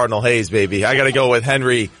going Cardinal Hayes, baby. I got to go with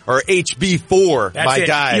Henry or HB4, That's my it.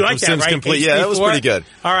 guy. You like from that, Sims right? Complete. HB4? Yeah, that was pretty good.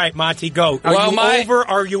 All right, Monty, go.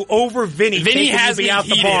 Are you over Vinny? Vinny has me me out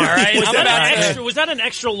the heated, barn. all right? Was that an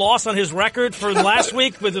extra loss on his record for last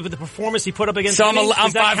week with the performance he put up against So Vinny? I'm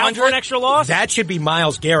Does that count for an extra loss? That should be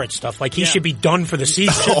Myles Garrett stuff. Like, he should be done for the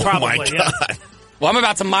season. Probably, my God. yeah. Well, I'm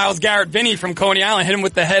about to Myles Garrett Vinny from Coney Island, hit him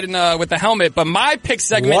with the head and with the helmet. But my pick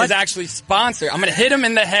segment is actually sponsored. I'm going to hit him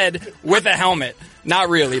in the head with a helmet. Not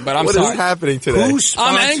really, but I'm sorry. What is happening today? Who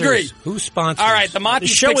sponsors? I'm angry. Who sponsors? All right, the Monty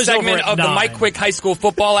pick segment of the Mike Quick High School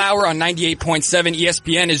Football Hour on 98.7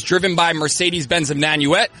 ESPN is driven by Mercedes-Benz of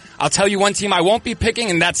Nanuet. I'll tell you one team I won't be picking,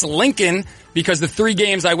 and that's Lincoln, because the 3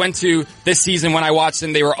 games I went to this season when I watched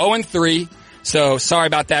them, they were 0-3. So sorry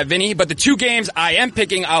about that, Vinny. But the 2 games I am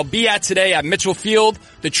picking, I'll be at today at Mitchell Field,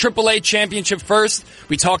 the AAA championship first.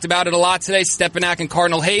 We talked about it a lot today, Stepanak and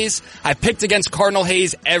Cardinal Hayes. I picked against Cardinal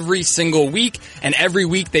Hayes every single week, and every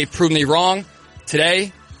week they've proven me wrong.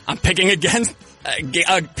 Today, I'm picking against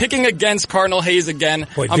Cardinal Hayes again.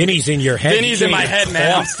 Boy, Vinny's in your head. Vinny's in my head,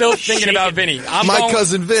 man. I'm still thinking about Vinny.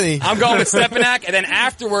 Cousin Vinny. I'm going with Stepanak, and then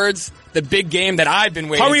afterwards, the big game that I've been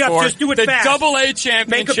waiting for. Hurry up, just do it the fast. AA championship.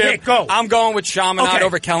 Make a pick, go. I'm going with Chaminade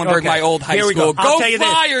over Kellenberg, my old high Here we school. Go. I'll tell you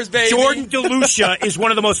Flyers, this. baby. Jordan DeLucia is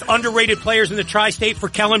one of the most underrated players in the tri-state for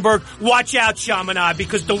Kellenberg. Watch out, Chaminade,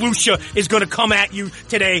 because DeLucia is going to come at you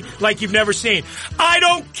today like you've never seen. I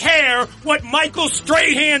don't care what Michael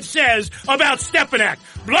Strahan says about Stepanak.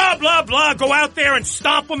 Blah, blah, blah. Go out there and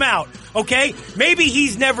stomp him out. Okay? Maybe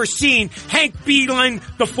he's never seen Hank Beeline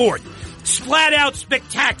IV. Flat out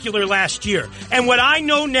spectacular last year. And what I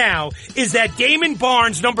know now is that Damon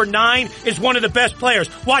Barnes, number 9, is one of the best players.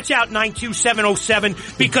 Watch out, 92707,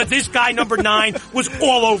 because this guy, number 9, was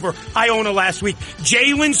all over Iona last week.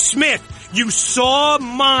 Jalen Smith. You saw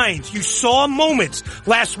moments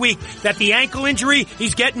last week that the ankle injury,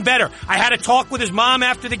 he's getting better. I had a talk with his mom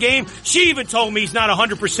after the game. She even told me he's not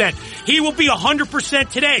 100%. He will be 100%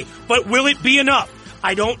 today, but will it be enough?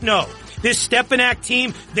 I don't know. This Stepanak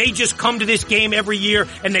team, they just come to this game every year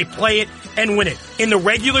and they play it and win it. In the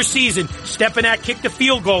regular season, Stepanak kicked a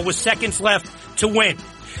field goal with seconds left to win.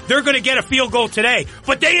 They're going to get a field goal today,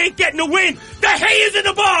 but they ain't getting a win. The hay is in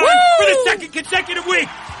the barn for the second consecutive week.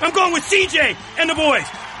 I'm going with CJ and the boys.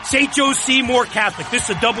 St. Joe Seymour Catholic. This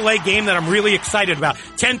is a AA game that I'm really excited about.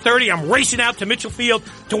 10:30, I'm racing out to Mitchell Field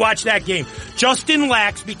to watch that game. Justin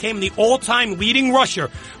Lax became the all-time leading rusher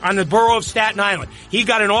on the borough of Staten Island. He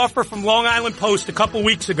got an offer from Long Island Post a couple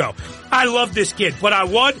weeks ago. I love this kid, but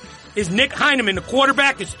is Nick Heineman, the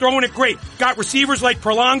quarterback, is throwing it great. Got receivers like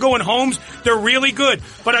Perlongo and Holmes. They're really good.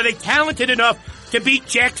 But are they talented enough to beat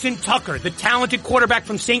Jackson Tucker, the talented quarterback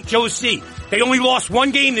from St. Joe's C? They only lost 1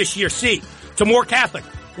 game this year, C, to Moore Catholic.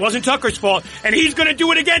 It wasn't Tucker's fault, and he's going to do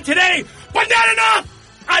it again today, but not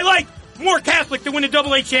enough! I like Moore Catholic to win the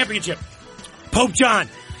AA championship. Pope John,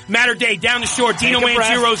 Matter Day, down the shore, Dino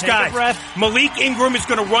Mangiro's guys. Malik Ingram is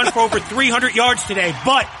going to run for over 300 yards today,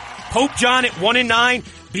 but Pope John at 1-9,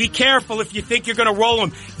 be careful if you think you're going to roll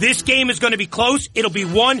him. This game is going to be close. It'll be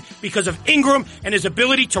won because of Ingram and his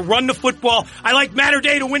ability to run the football. I like Matter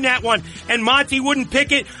Day to win that one, and Monty wouldn't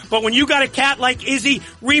pick it, but when you got a cat like Izzy,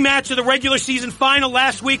 rematch of the regular season final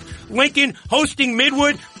last week, Lincoln hosting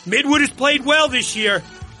Midwood. Midwood has played well this year.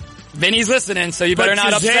 Vinny's listening, so you better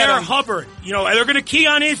not upset him. Hubbard, they're going to key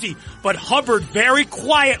on Izzy, but Hubbard very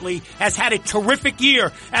quietly has had a terrific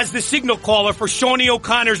year as the signal caller for Shawnee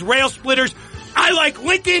O'Connor's Rail Splitters. I like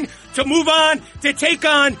Lincoln to move on to take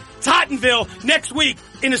on Tottenville next week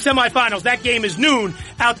in the semifinals. That game is noon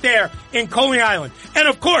out there in Coney Island. And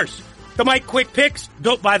of course, the Mike Quick Picks,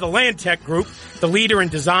 built by the Land Tech Group, the leader in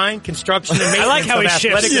design, construction, and maintenance I like how of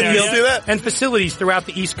athletic fields and facilities throughout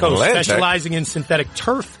the East Coast, specializing in synthetic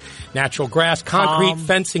turf, natural grass, concrete,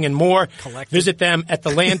 fencing, and more. Visit them at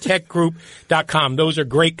thelandtechgroup.com. Those are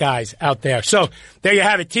great guys out there. So there you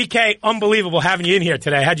have it. TK, unbelievable having you in here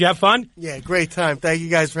today. How'd you have fun? Yeah, great time. Thank you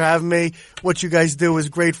guys for having me. What you guys do is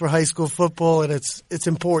great for high school football, and it's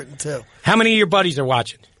important too. How many of your buddies are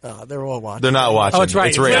watching? They're all watching. They're not watching. Oh, it's right.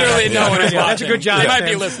 It's radio. Literally no one is watching. That's a good job. They might Sam.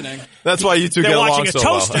 be listening. That's why you two They're get watching along a so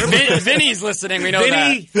toaster. well. Vinny's listening. We know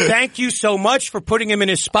Vinny, that. thank you so much for putting him in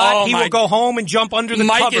his spot. Oh, he will go home and jump under the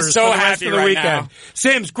Mike covers is so for the rest happy of the right weekend. now.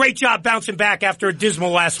 Sims, great job bouncing back after a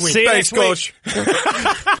dismal last week. See you Thanks, next week.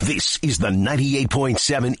 Coach. This is the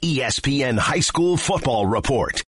 98.7 ESPN High School Football Report.